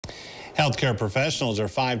Healthcare professionals are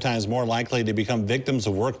 5 times more likely to become victims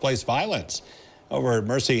of workplace violence. Over at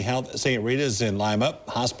Mercy Health St. Rita's in Lima,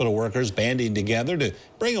 hospital workers banding together to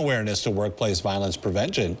bring awareness to workplace violence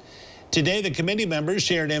prevention. Today, the committee members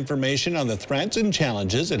shared information on the threats and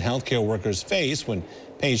challenges that healthcare workers face when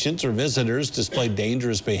patients or visitors display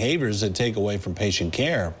dangerous behaviors that take away from patient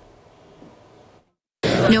care.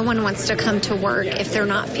 No one wants to come to work if they're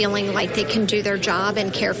not feeling like they can do their job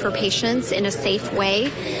and care for patients in a safe way.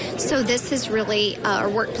 So this is really, our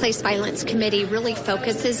Workplace Violence Committee really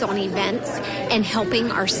focuses on events and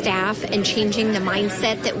helping our staff and changing the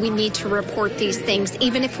mindset that we need to report these things.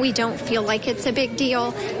 Even if we don't feel like it's a big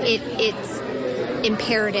deal, it's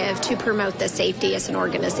imperative to promote the safety as an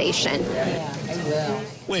organization. Yeah, I will.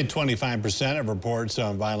 With 25% of reports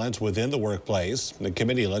on violence within the workplace, the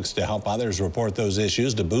committee looks to help others report those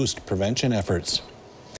issues to boost prevention efforts.